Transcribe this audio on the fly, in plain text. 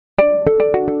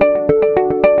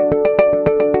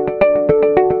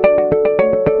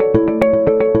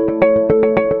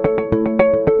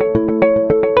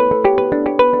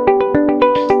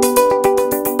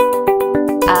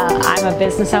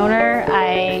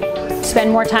spend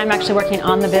more time actually working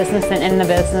on the business than in the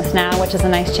business now, which is a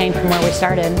nice change from where we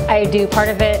started. I do part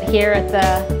of it here at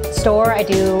the store. I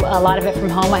do a lot of it from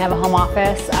home. I have a home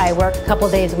office. I work a couple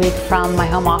days a week from my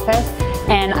home office,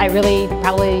 and I really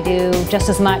probably do just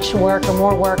as much work or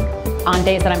more work on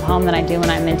days that I'm home than I do when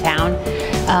I'm in town.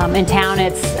 In town,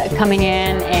 it's coming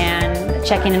in and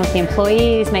checking in with the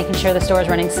employees, making sure the store is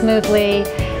running smoothly,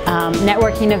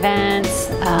 networking events.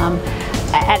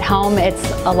 At home, it's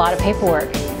a lot of paperwork.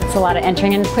 It's a lot of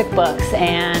entering in QuickBooks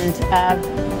and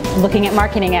looking at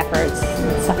marketing efforts,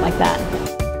 stuff like that.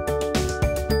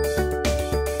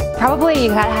 Probably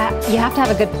you have to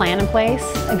have a good plan in place,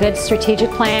 a good strategic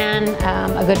plan,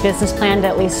 a good business plan to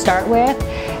at least start with,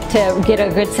 to get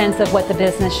a good sense of what the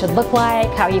business should look like,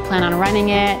 how you plan on running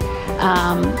it.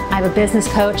 I have a business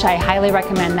coach. I highly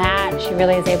recommend that. She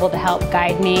really is able to help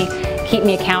guide me, keep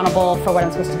me accountable for what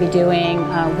I'm supposed to be doing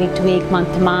week to week, month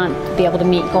to month, be able to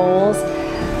meet goals,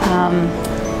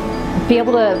 be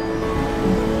able to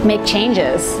make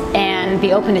changes and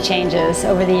be open to changes.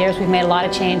 Over the years we've made a lot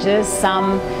of changes.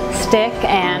 Some stick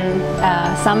and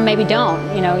some maybe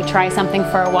don't. You know, you try something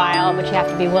for a while, but you have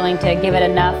to be willing to give it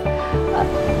enough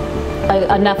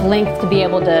length to be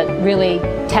able to really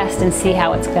test and see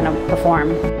how it's going to perform.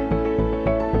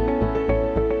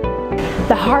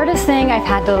 The hardest thing I've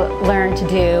had to learn to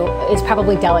do is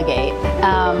probably delegate.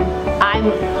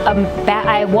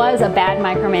 I was a bad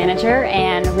micromanager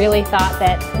and really thought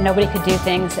that nobody could do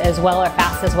things as well or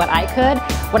fast as what I could.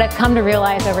 What I've come to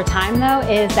realize over time, though,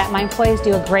 is that my employees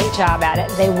do a great job at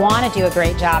it. They want to do a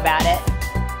great job at it.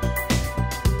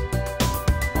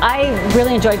 I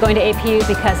really enjoyed going to APU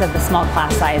because of the small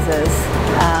class sizes.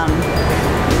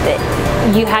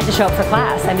 You had to show up for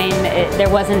class. I mean, there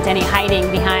wasn't any hiding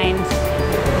behind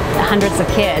hundreds of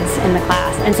kids in the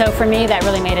class. And so for me, that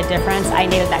really made a difference. I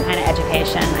needed that kind of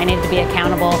education. I needed to be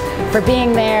accountable for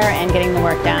being there and getting the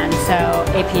work done. So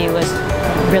APU was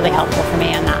really helpful for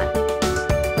me on that.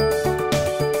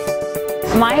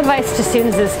 My advice to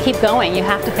students is keep going. You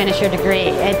have to finish your degree.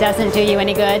 It doesn't do you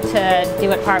any good to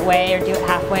do it part way or do it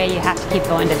halfway. You have to keep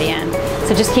going to the end.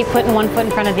 So just keep putting one foot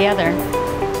in front of the other.